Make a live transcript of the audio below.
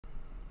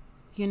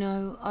You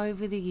know,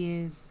 over the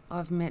years,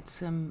 I've met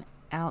some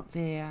out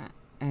there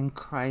and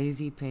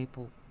crazy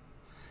people.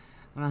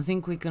 And I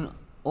think we can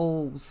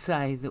all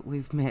say that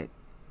we've met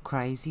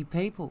crazy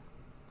people.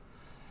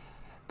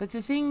 But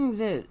the thing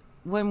that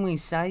when we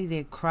say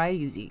they're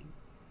crazy,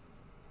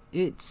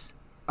 it's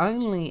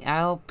only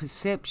our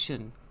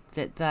perception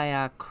that they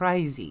are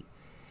crazy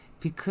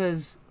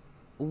because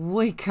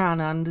we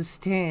can't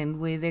understand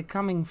where they're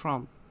coming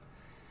from.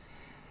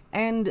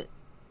 And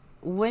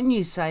when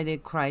you say they're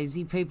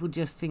crazy, people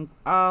just think,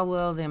 oh,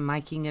 well, they're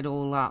making it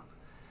all up.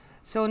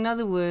 So in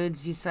other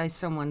words, you say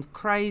someone's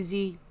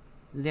crazy,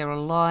 they're a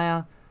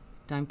liar,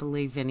 don't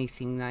believe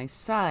anything they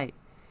say.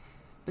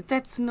 But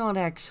that's not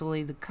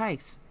actually the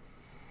case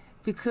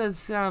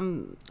because,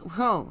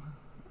 well,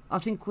 I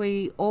think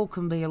we all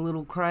can be a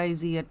little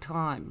crazy at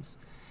times.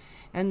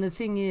 And the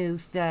thing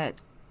is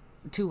that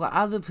to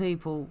other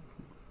people,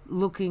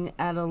 looking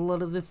at a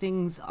lot of the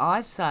things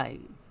I say,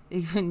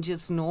 even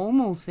just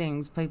normal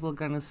things, people are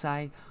going to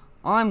say,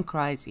 I'm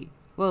crazy.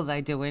 Well,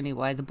 they do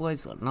anyway. The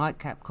boys at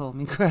Nightcap call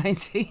me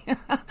crazy,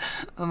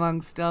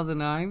 amongst other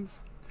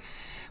names.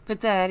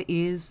 But that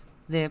is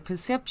their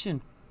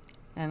perception.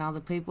 And other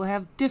people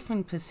have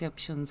different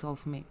perceptions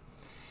of me.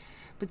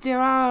 But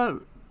there are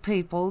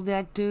people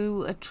that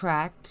do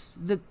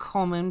attract the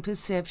common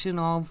perception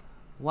of,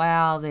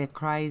 wow, they're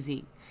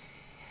crazy.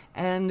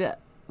 And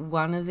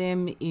one of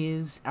them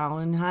is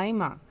Alan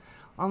Hamer.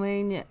 I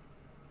mean,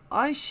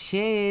 I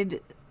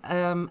shared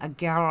a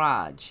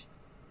garage.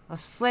 I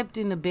slept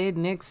in a bed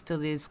next to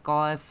this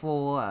guy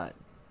for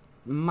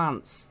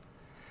months.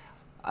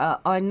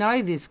 I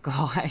know this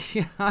guy.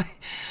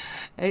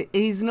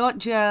 He's not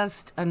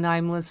just a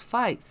nameless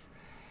face.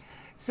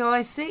 So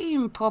I see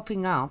him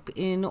popping up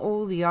in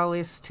all the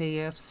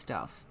OSTF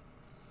stuff.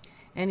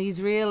 And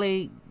he's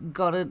really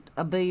got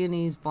a bee in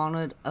his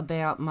bonnet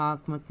about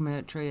Mark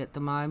McMurtrie at the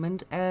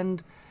moment.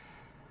 And,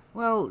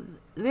 well,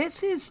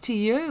 this is to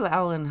you,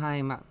 Alan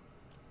Hamer.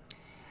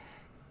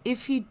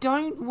 If you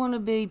don't want to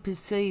be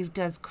perceived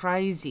as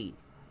crazy,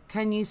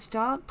 can you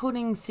start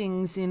putting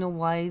things in a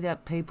way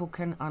that people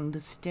can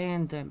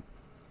understand them?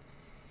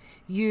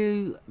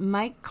 You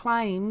make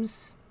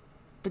claims,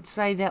 but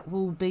say that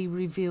will be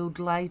revealed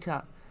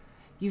later.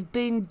 You've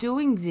been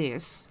doing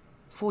this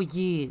for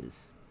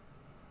years,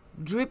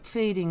 drip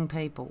feeding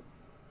people.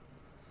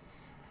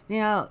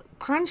 Now,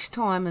 crunch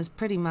time has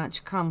pretty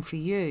much come for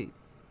you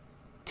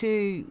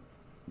to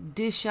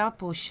dish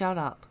up or shut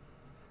up.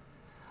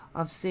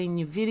 I've seen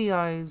your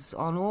videos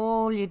on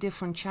all your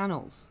different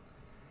channels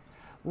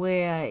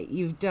where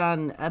you've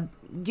done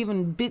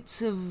given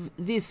bits of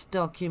this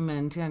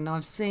document, and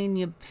I've seen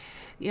you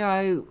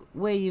know,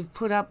 where you've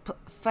put up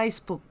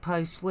Facebook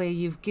posts where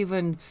you've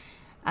given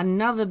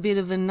another bit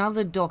of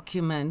another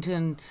document,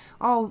 and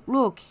oh,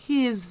 look,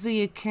 here's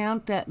the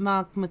account that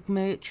Mark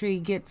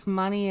McMurtrie gets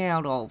money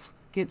out of,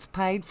 gets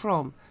paid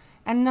from,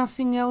 and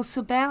nothing else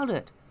about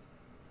it.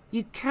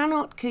 You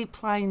cannot keep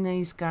playing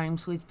these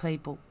games with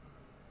people.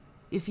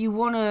 If you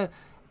want to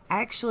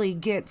actually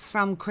get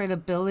some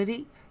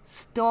credibility,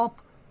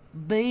 stop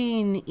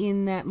being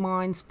in that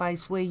mind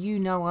space where you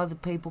know other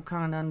people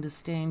can't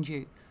understand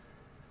you.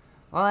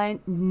 I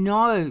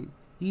know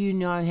you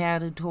know how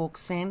to talk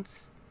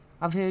sense.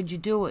 I've heard you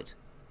do it.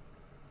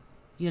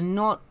 You're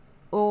not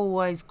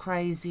always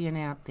crazy and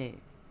out there.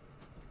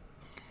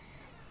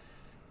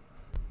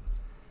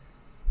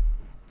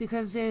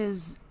 Because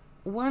there's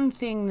one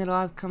thing that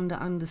I've come to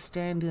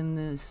understand in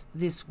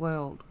this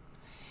world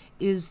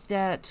is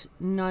that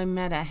no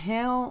matter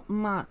how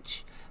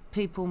much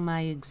people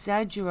may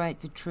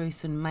exaggerate the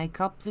truth and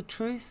make up the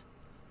truth,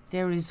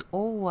 there is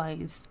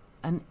always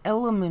an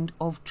element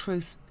of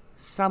truth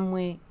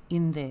somewhere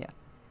in there.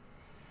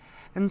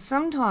 And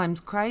sometimes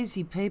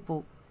crazy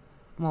people,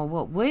 well,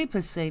 what we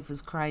perceive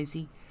as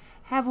crazy,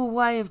 have a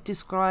way of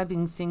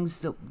describing things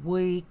that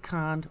we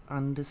can't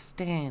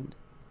understand.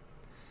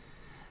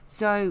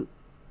 So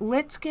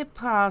let's get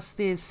past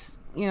this,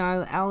 you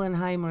know, Alan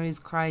Hamer is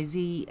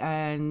crazy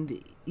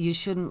and you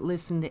shouldn't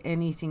listen to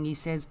anything he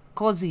says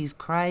because he's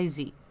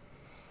crazy.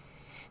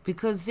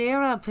 Because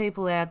there are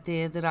people out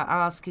there that are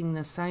asking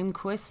the same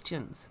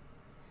questions.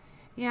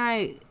 You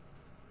know,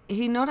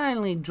 he not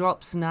only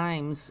drops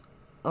names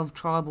of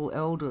tribal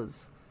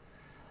elders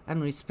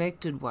and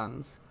respected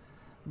ones,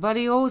 but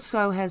he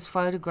also has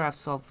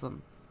photographs of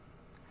them.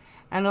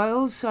 And I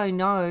also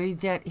know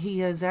that he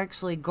has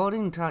actually got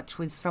in touch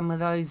with some of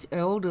those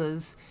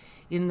elders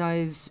in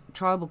those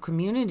tribal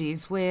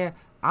communities where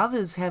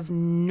others have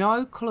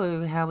no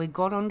clue how he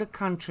got onto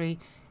country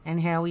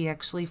and how he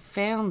actually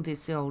found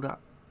this elder.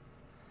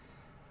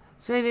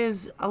 So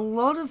there's a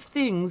lot of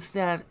things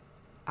that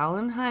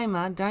Alan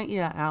Hamer, don't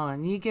you,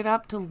 Alan? You get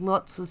up to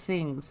lots of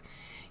things.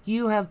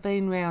 You have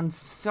been around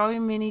so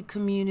many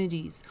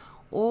communities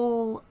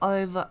all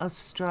over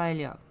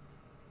Australia.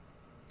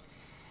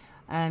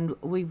 And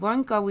we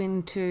won't go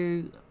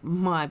into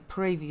my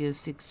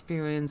previous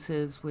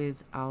experiences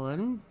with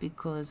Alan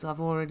because I've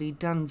already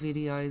done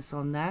videos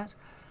on that.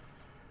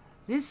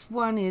 This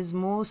one is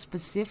more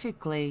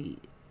specifically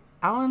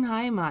Alan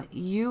Hamer,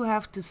 you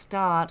have to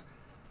start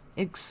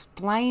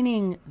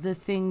explaining the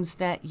things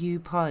that you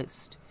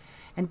post.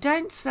 And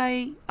don't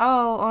say,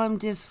 oh, I'm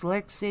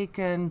dyslexic,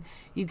 and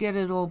you get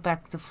it all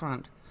back the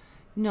front.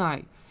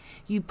 No,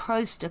 you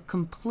post a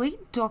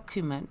complete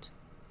document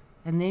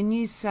and then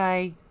you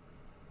say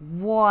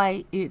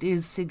why it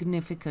is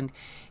significant.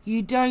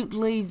 You don't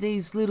leave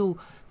these little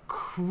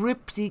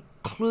cryptic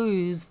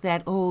clues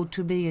that all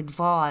to be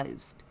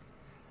advised.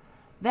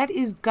 That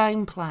is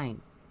game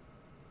playing,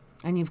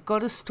 and you've got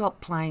to stop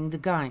playing the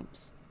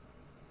games.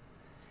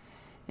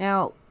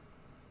 Now,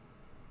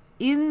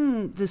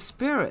 in the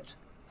spirit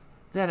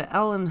that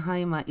Alan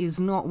Hamer is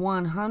not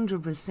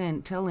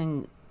 100%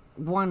 telling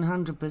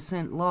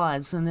 100%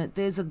 lies, and that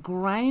there's a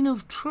grain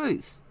of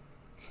truth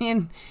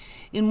in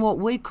what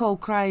we call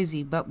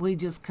crazy, but we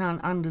just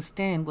can't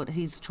understand what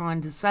he's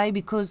trying to say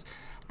because,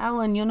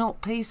 Alan, you're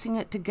not piecing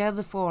it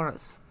together for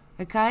us,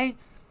 okay?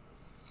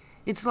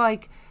 It's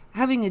like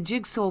having a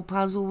jigsaw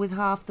puzzle with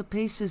half the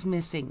pieces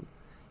missing.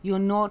 You're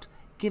not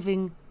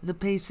giving the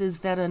pieces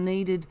that are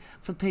needed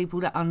for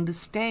people to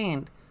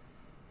understand.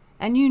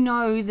 And you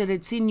know that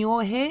it's in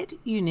your head,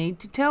 you need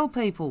to tell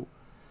people.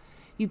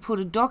 You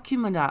put a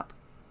document up.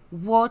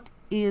 What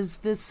is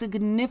the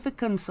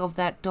significance of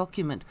that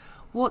document?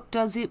 What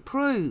does it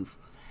prove?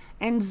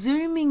 And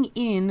zooming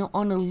in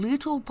on a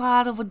little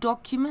part of a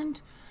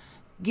document,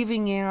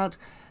 giving out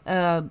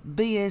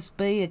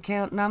BSB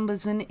account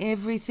numbers and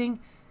everything,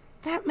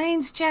 that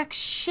means jack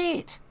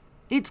shit.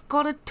 It's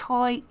got to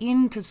tie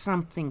into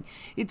something.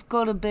 It's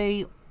got to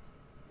be,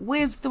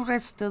 where's the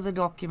rest of the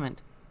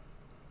document?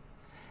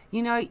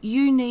 You know,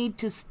 you need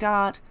to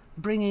start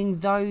bringing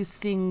those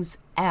things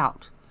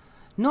out.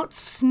 Not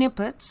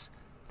snippets,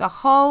 the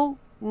whole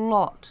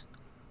lot.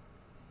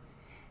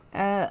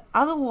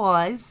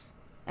 Otherwise,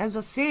 as I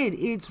said,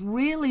 it's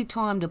really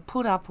time to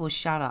put up or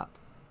shut up.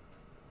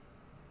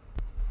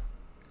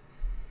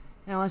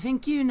 Now, I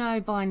think you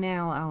know by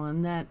now,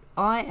 Alan, that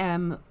I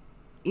am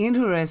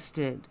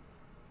interested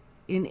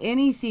in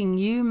anything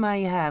you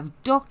may have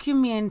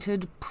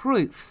documented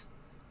proof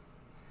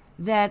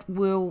that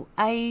will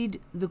aid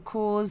the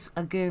cause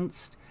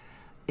against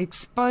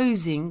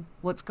exposing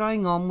what's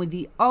going on with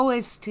the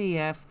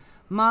OSTF,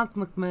 Mark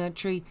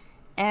McMurtrie,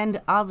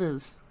 and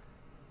others.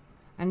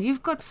 And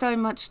you've got so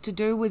much to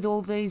do with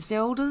all these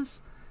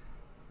elders.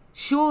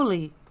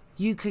 Surely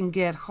you can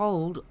get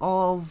hold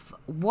of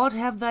what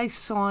have they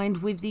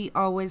signed with the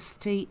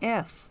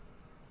OSTF.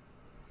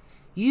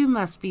 You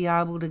must be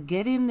able to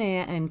get in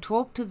there and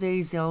talk to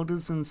these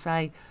elders and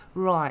say,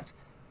 right,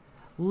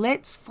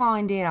 let's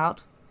find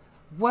out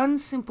one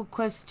simple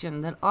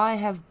question that I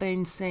have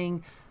been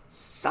seeing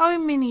so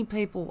many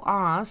people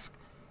ask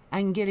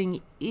and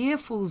getting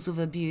earfuls of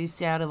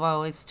abuse out of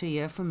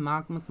OSTF and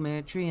Mark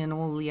McMurtrie and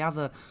all the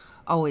other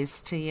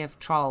OSTF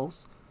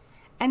trolls.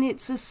 And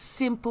it's a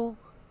simple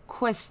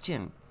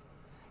question.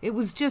 It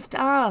was just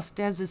asked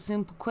as a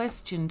simple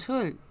question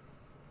too.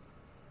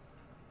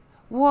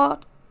 Who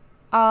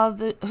are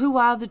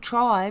the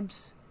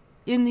tribes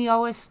in the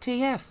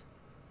OSTF?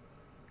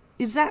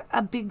 Is that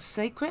a big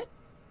secret?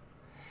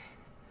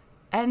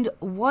 And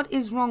what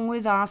is wrong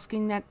with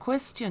asking that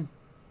question?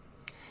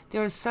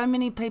 There are so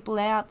many people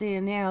out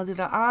there now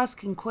that are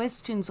asking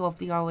questions of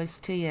the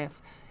OSTF.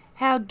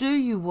 How do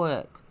you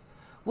work?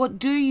 What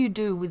do you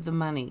do with the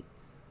money?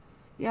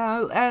 You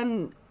know,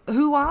 and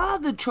who are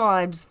the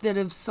tribes that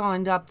have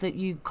signed up that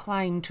you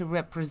claim to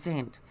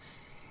represent?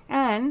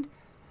 And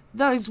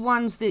those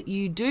ones that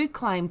you do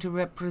claim to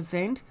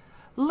represent,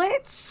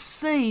 let's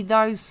see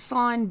those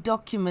signed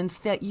documents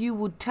that you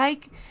would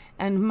take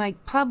and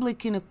make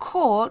public in a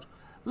court.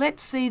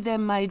 Let's see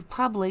them made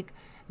public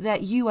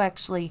that you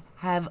actually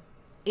have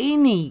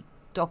any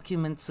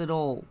documents at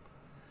all.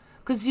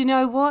 Because you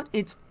know what?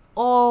 It's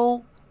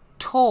all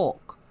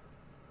talk.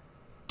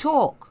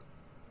 Talk.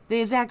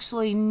 There's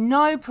actually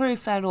no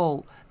proof at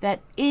all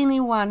that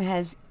anyone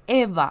has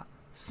ever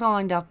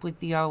signed up with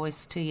the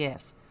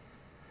OSTF.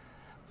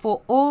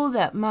 For all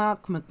that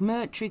Mark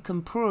McMurtrie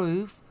can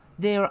prove,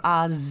 there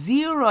are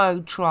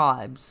 0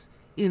 tribes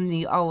in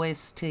the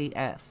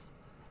OSTF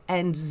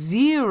and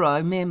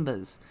 0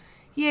 members.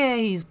 Yeah,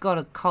 he's got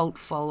a cult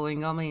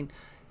following. I mean,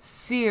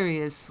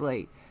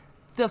 seriously,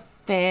 the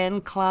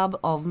fan club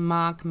of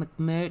Mark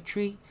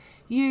McMurtrie,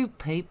 you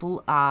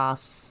people are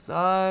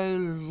so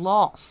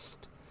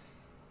lost.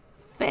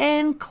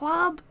 Fan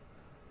club?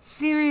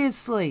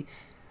 Seriously,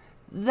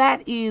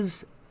 that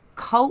is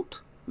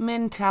cult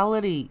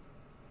mentality.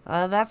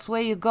 That's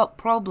where you got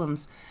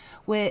problems,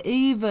 where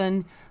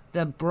even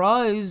the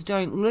bros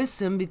don't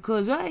listen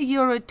because, hey,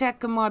 you're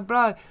attacking my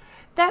bro.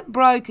 That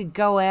bro could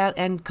go out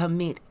and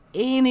commit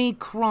any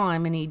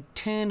crime and he'd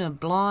turn a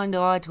blind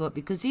eye to it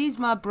because he's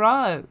my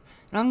bro.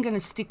 And I'm going to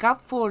stick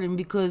up for him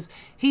because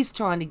he's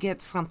trying to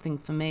get something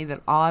for me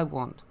that I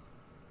want.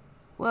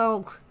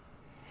 Well,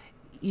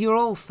 you're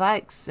all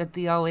fakes at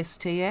the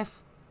OSTF.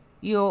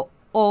 You're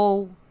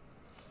all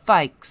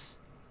fakes.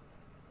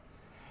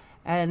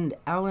 And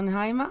Alan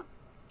Hamer,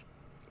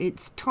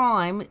 it's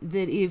time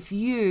that if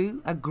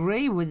you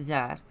agree with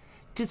that,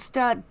 to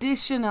start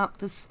dishing up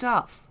the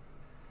stuff.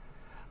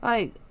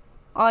 Like,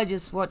 I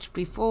just watched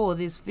before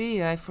this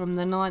video from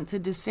the 9th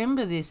of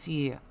December this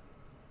year.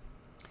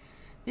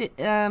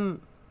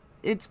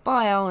 It's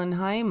by Alan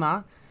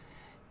Hamer.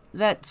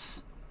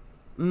 That's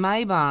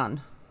Maybarn.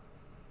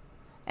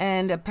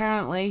 And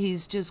apparently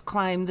he's just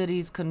claimed that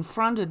he's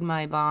confronted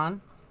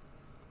Maybarn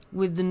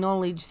with the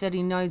knowledge that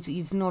he knows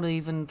he's not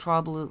even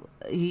tribal,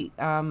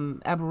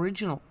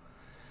 Aboriginal.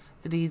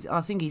 That I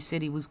think he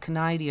said he was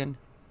Canadian.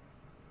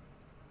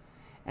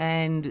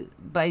 And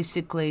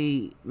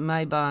basically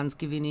Maybarn's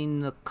giving in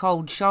the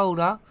cold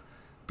shoulder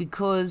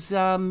because,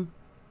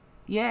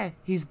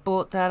 he's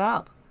brought that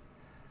up.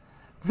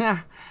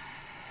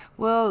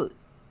 Well,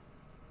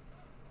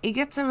 he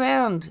gets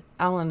around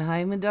Alan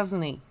Hamer,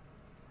 doesn't he?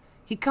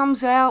 He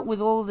comes out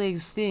with all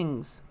these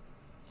things.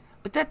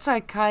 But that's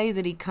okay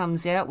that he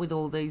comes out with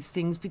all these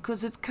things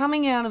because it's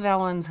coming out of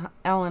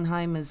Alan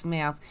Hamer's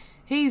mouth.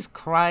 He's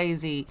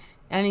crazy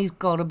and he's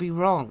got to be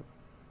wrong.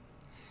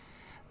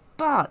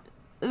 But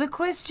the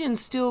question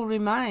still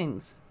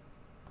remains.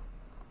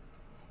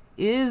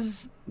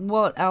 Is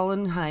what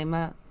Alan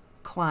Hamer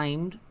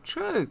claimed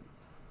true?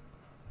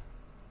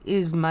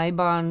 Is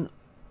Maybarn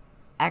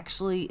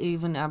actually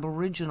even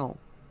Aboriginal?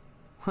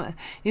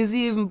 Is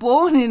he even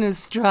born in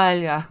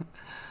Australia?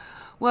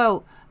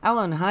 Well,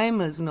 Alan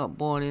Hamer's not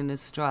born in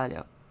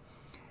Australia.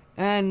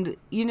 And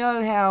you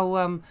know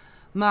how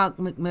Mark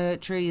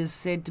McMurtrie is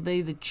said to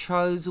be the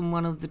chosen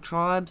one of the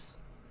tribes?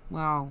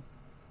 Well,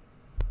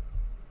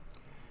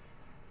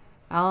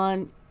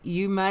 Alan,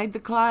 you made the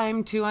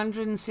claim,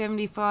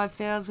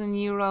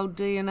 275,000-year-old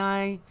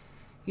DNA,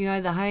 you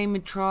know, the Hamer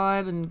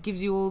tribe, and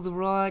gives you all the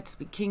rights,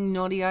 be King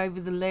Noddy over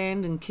the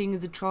land and king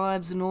of the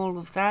tribes and all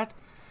of that.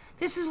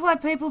 This is why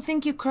people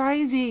think you're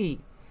crazy.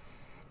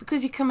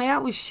 Because you come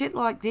out with shit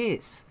like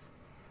this.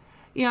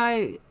 You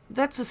know,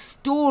 that's a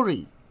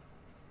story.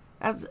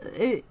 And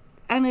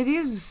it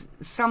is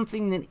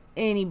something that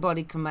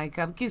anybody can make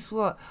up. Guess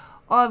what?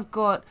 I've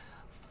got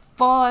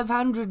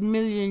 500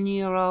 million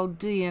year old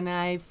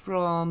DNA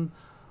from,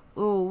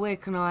 where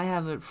can I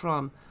have it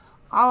from?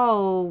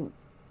 Oh,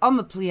 I'm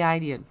a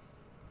Pleiadian.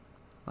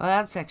 Well,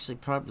 that's actually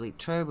probably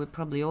true. We're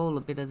probably all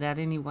a bit of that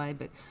anyway,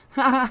 but...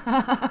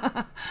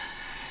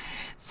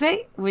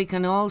 See, we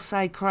can all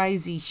say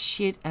crazy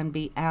shit and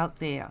be out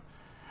there.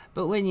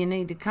 But when you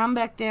need to come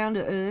back down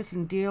to earth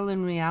and deal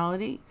in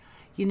reality,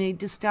 you need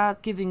to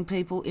start giving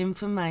people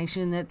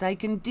information that they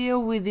can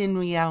deal with in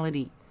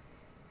reality.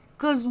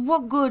 Because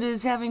what good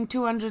is having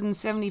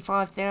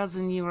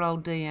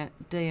 275,000-year-old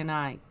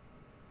DNA?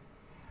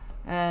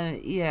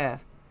 Yeah.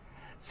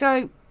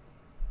 So,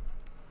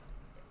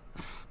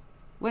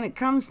 when it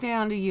comes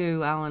down to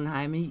you, Alan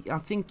Hamer, I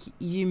think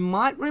you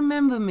might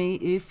remember me.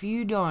 If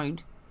you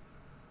don't,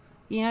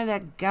 you know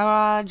that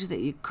garage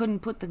that you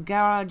couldn't put the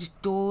garage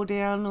door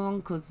down on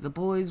because the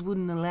boys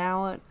wouldn't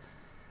allow it?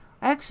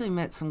 I actually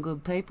met some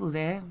good people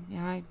there, you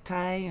know,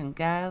 Tay and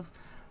Gav,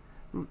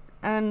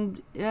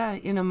 and yeah,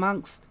 in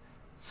amongst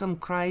some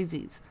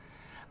crazies.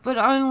 But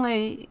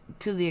only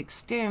to the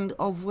extent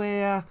of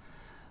where,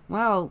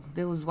 well,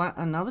 there was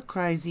another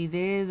crazy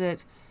there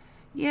that,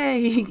 yeah,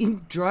 he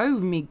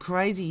drove me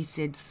crazy. He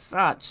said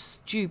such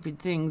stupid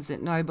things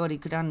that nobody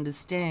could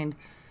understand.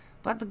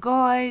 But the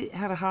guy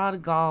had a heart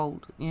of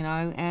gold, you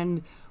know,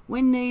 and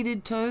when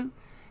needed to,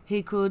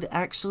 he could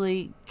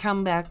actually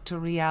come back to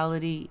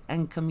reality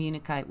and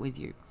communicate with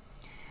you.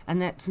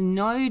 And that's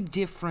no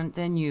different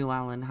than you,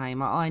 Alan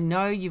Hamer. I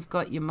know you've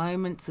got your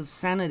moments of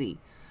sanity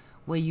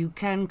where you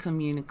can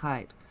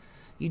communicate.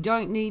 You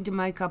don't need to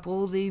make up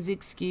all these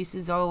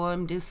excuses. Oh,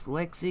 I'm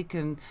dyslexic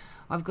and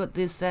I've got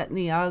this, that and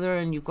the other,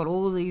 and you've got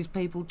all these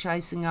people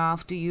chasing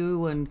after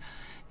you, and,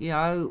 you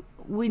know,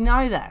 we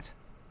know that,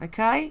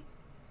 okay?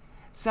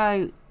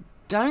 So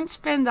don't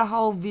spend the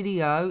whole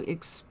video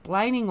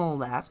explaining all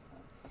that.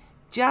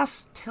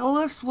 Just tell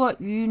us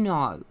what you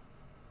know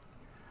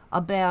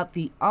about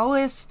the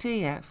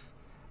OSTF,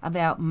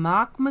 about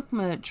Mark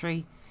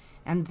McMurtrie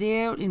and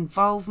their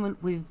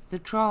involvement with the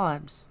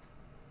tribes.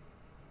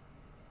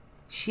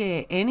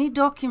 Share any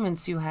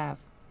documents you have.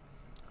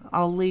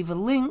 I'll leave a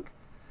link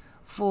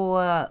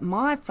for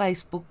my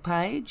Facebook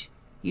page.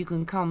 You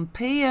can come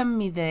PM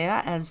me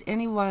there, as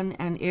anyone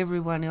and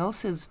everyone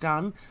else has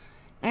done,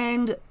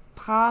 and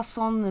pass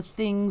on the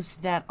things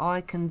that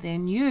I can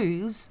then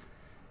use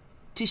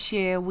to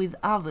share with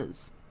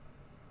others.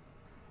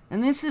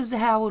 And this is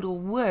how it'll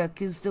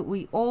work, is that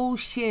we all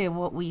share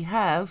what we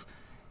have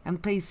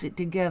and piece it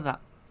together.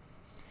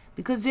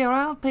 Because there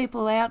are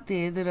people out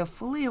there that are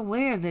fully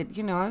aware that,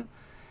 you know,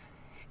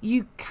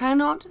 you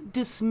cannot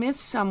dismiss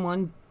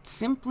someone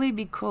simply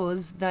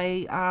because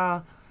they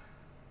are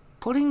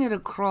putting it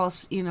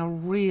across in a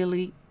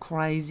really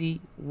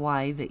crazy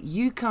way that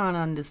you can't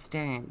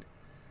understand.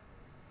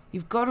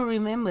 You've got to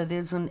remember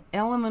there's an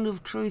element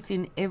of truth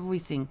in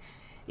everything.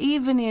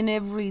 Even in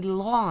every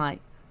lie,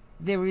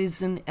 there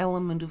is an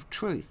element of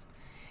truth.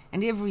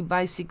 And every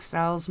basic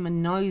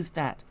salesman knows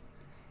that.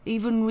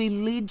 Even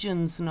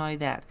religions know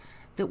that.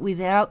 That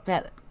without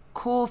that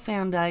core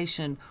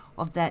foundation,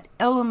 of that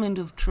element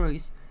of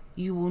truth,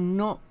 you will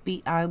not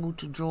be able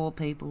to draw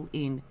people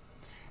in.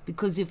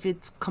 Because if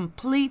it's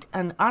complete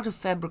and utter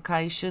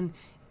fabrication,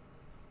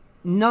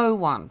 no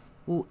one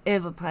will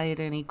ever pay it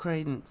any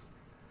credence.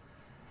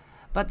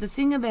 But the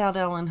thing about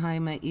Alan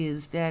Hamer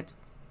is that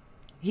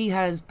he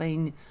has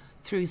been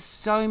through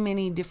so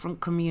many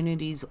different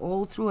communities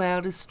all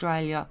throughout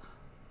Australia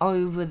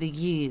over the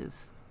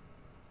years.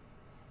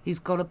 He's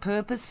got a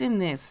purpose in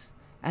this,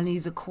 and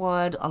he's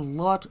acquired a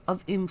lot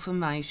of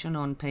information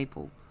on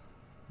people.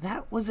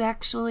 That was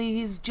actually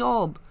his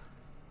job,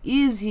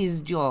 is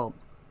his job.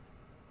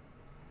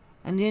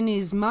 And in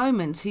his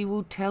moments, he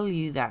will tell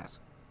you that.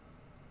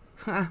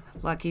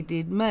 Like he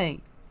did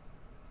me.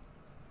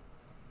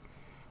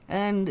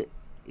 And,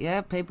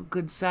 yeah, people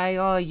could say,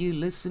 oh, you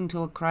listen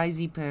to a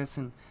crazy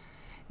person.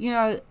 You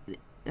know,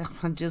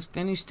 I just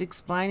finished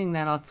explaining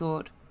that. I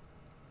thought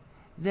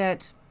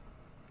that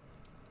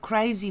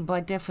crazy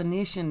by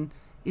definition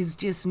is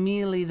just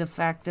merely the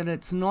fact that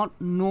it's not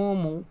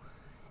normal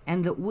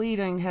and that we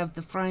don't have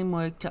the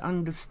framework to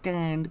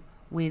understand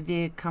where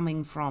they're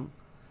coming from.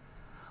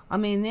 I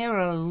mean, there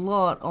are a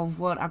lot of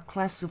what are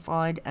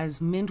classified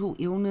as mental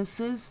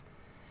illnesses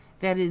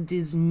that it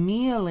is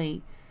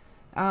merely,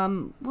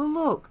 well,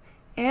 look,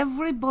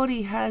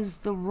 everybody has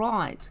the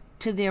right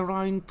to their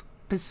own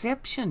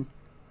perception.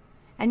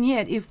 And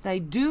yet, if they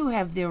do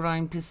have their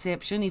own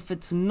perception, if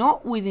it's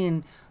not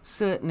within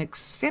certain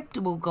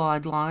acceptable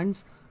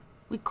guidelines,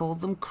 we call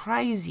them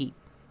crazy.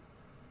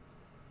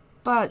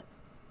 But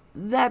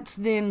that's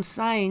then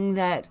saying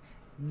that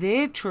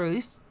their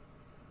truth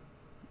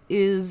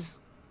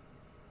is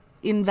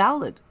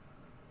invalid,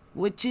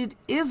 which it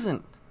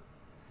isn't.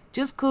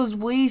 Just because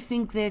we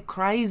think they're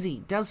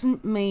crazy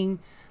doesn't mean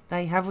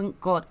they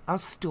haven't got a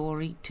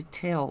story to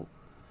tell.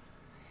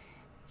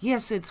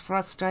 Yes, it's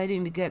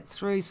frustrating to get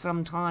through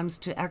sometimes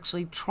to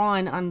actually try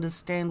and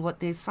understand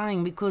what they're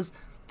saying because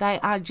they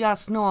are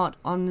just not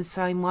on the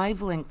same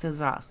wavelength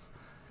as us.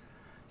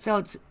 So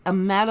it's a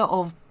matter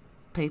of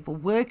people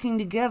working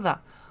together.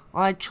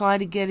 I try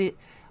to get it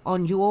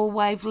on your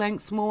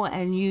wavelength more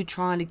and you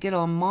trying to get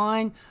on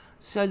mine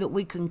so that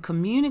we can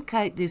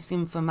communicate this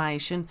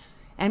information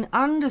and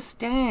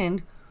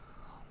understand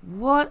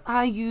what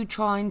are you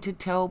trying to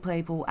tell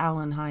people,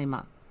 Alan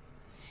Hamer.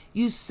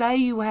 You say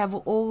you have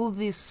all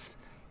this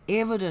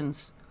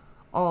evidence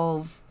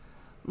of,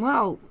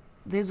 well,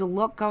 there's a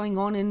lot going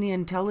on in the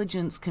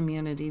intelligence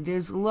community.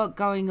 There's a lot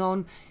going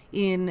on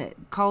in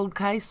cold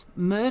case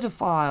murder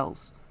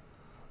files.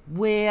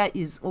 Where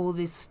is all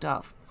this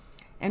stuff?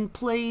 And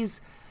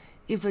please,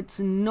 if it's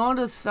not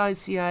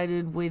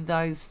associated with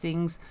those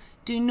things,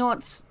 do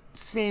not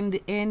send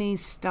any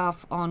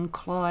stuff on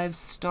Clive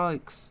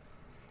Stokes.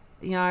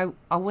 You know,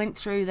 I went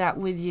through that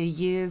with you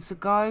years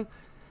ago.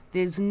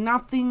 There's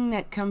nothing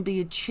that can be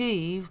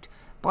achieved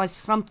by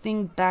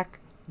something back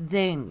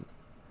then,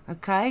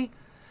 okay?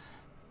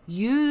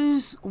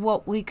 Use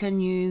what we can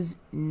use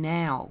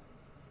now.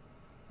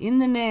 In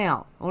the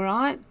now, all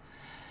right?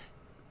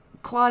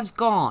 Clive's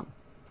gone.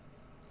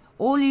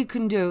 All you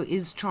can do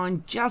is try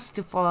and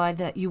justify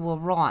that you were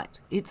right.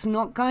 It's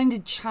not going to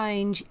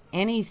change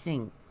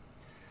anything.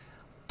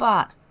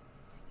 But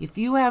if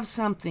you have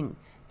something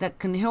that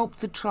can help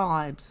the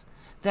tribes,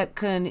 that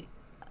can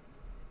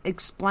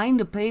explain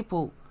to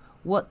people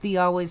what the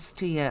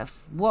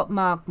OSTF, what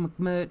Mark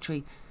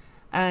McMurtrie,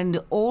 and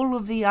all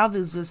of the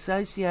others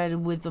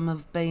associated with them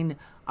have been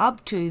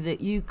up to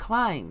that you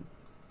claim,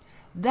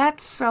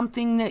 that's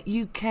something that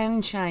you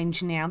can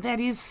change now. That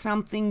is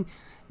something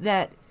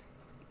that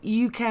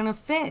you can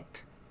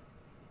affect.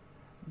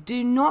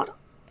 Do not,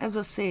 as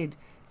I said,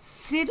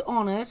 sit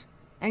on it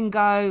and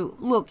go,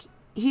 look,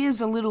 here's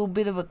a little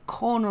bit of a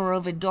corner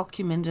of a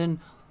document and,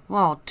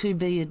 well, to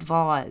be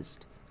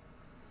advised.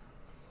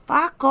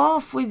 Fuck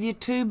off with your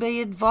to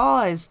be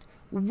advised.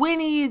 When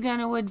are you going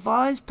to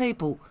advise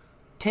people?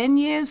 10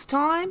 years'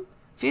 time?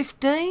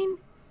 15?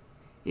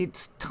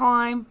 It's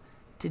time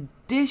to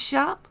dish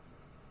up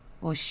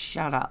or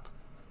shut up.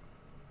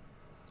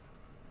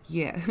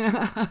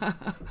 Yeah.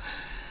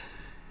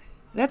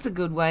 That's a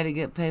good way to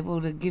get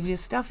people to give you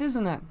stuff,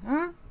 isn't it?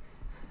 Huh?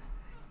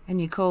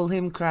 And you call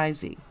him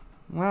crazy.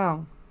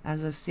 Well,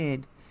 as I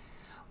said,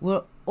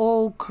 we're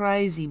all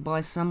crazy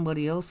by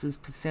somebody else's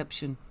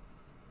perception.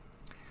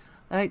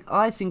 Like,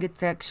 I think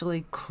it's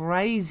actually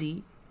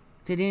crazy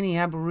that any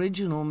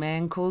Aboriginal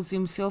man calls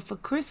himself a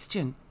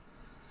Christian.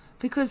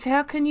 Because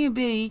how can you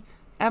be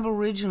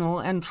Aboriginal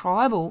and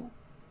tribal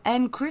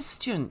and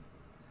Christian?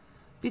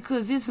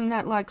 Because isn't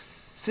that like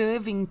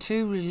serving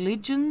two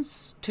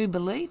religions, two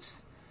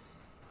beliefs?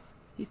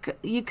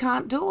 You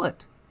can't do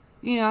it.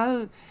 You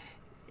know,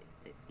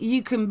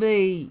 you can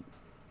be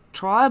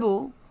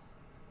tribal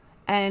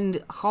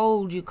and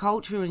hold your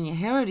culture and your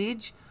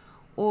heritage,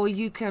 or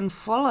you can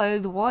follow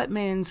the white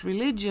man's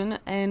religion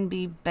and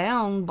be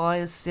bound by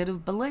a set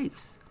of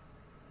beliefs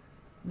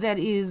that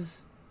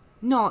is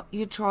not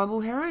your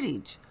tribal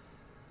heritage.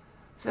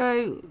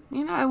 So,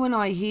 you know, when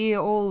I hear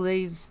all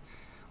these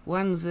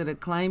ones that are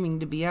claiming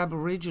to be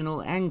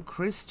Aboriginal and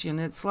Christian,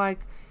 it's like,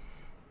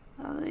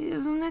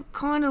 Isn't that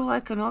kind of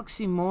like an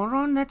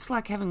oxymoron? That's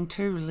like having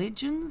two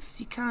religions.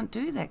 You can't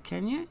do that,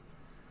 can you?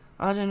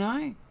 I don't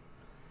know.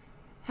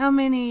 How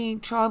many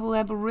tribal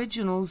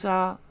aboriginals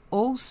are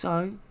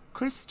also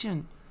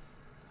Christian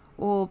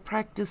or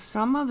practice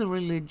some other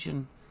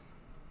religion?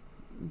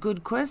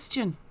 Good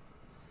question.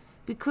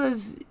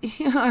 Because,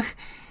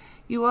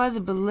 you either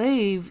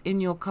believe in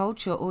your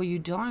culture or you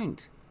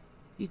don't.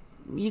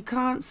 You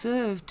can't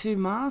serve two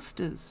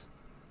masters.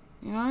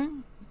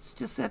 It's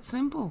just that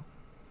simple.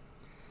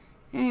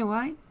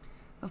 Anyway,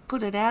 I've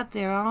put it out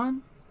there,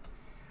 Alan.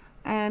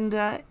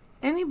 And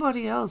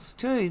anybody else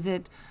too,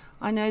 that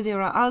I know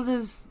there are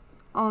others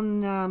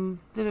on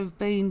that have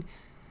been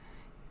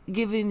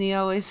giving the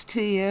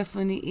OSTF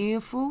an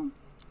earful.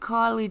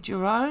 Kylie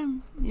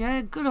Jerome,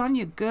 yeah, good on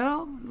you,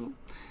 girl.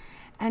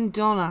 And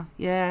Donna,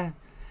 yeah.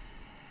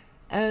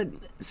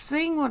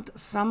 Seeing what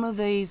some of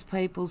these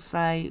people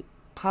say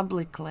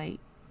publicly,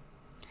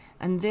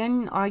 and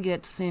then I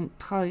get sent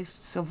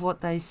posts of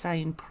what they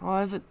say in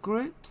private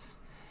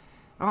groups.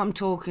 I'm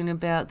talking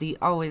about the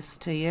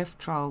OSTF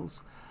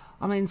trolls.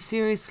 I mean,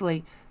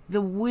 seriously,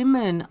 the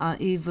women are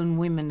even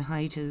women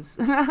haters.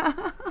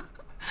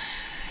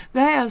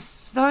 They are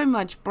so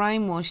much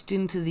brainwashed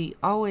into the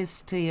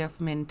OSTF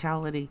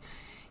mentality.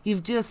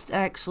 You've just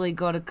actually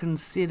got to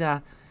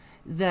consider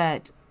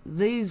that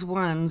these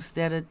ones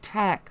that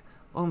attack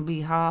on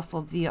behalf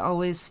of the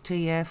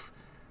OSTF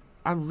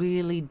are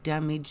really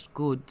damaged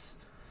goods.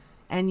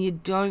 And you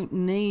don't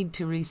need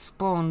to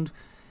respond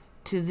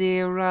to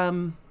their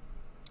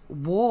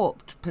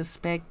warped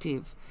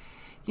perspective.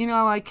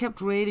 I kept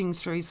reading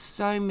through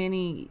so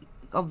many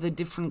of the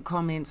different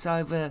comments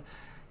over,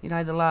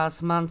 the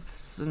last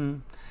months,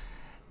 and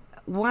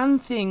one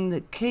thing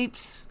that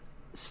keeps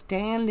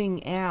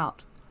standing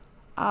out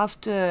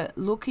after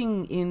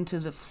looking into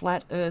the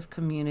flat earth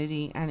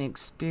community and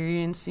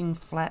experiencing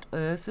flat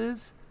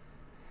earthers,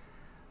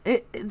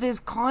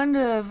 there's kind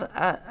of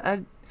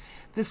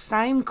the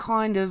same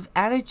kind of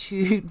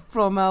attitude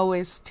from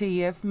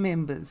OSTF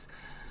members.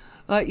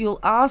 Like, you'll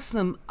ask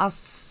them a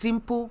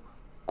simple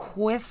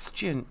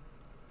question,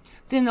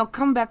 then they'll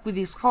come back with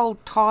this whole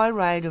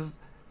tirade of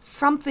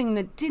something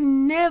that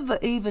didn't never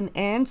even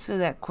answer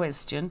that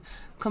question,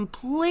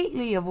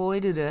 completely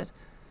avoided it,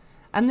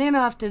 and then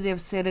after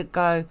they've said it,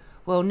 go,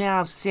 well, now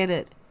I've said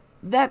it.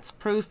 That's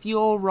proof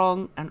you're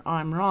wrong and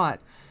I'm right.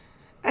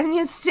 And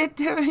you sit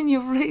there and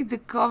you read the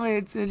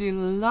comments and you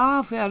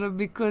laugh at them,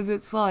 because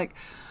it's like,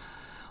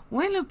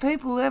 when are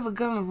people ever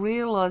going to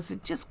realise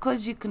that just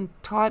because you can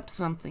type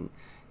something,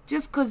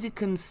 just because you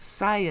can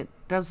say it,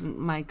 doesn't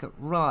make it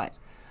right?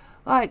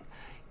 Like,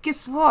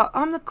 guess what?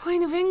 I'm the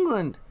Queen of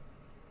England.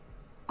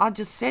 I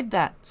just said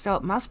that, so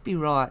it must be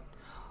right.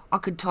 I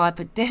could type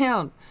it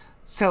down,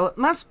 so it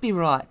must be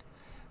right.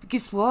 But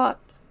guess what?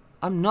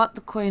 I'm not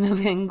the Queen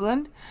of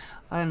England,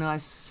 and I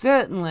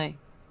certainly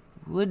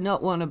would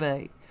not want to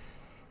be.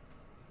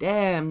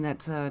 Damn,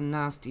 that's a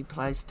nasty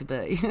place to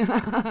be.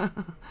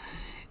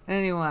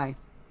 Anyway,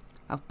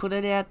 I've put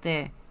it out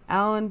there.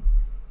 Alan,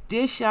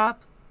 dish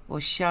up or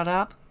shut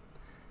up.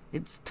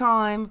 It's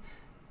time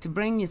to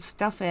bring your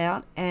stuff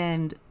out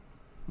and,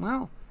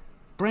 well,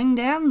 bring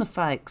down the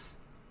fakes.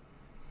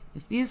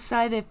 If you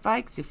say they're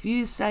fakes, if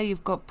you say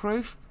you've got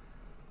proof,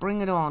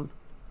 bring it on.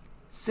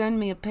 Send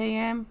me a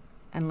PM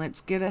and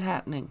let's get it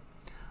happening.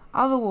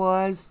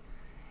 Otherwise,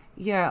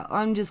 yeah,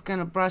 I'm just going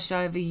to brush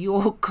over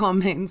your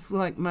comments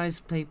like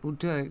most people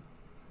do.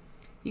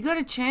 You got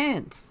a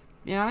chance,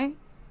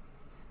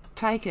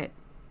 take it.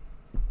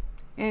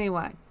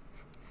 Anyway,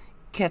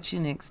 catch you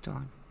next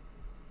time.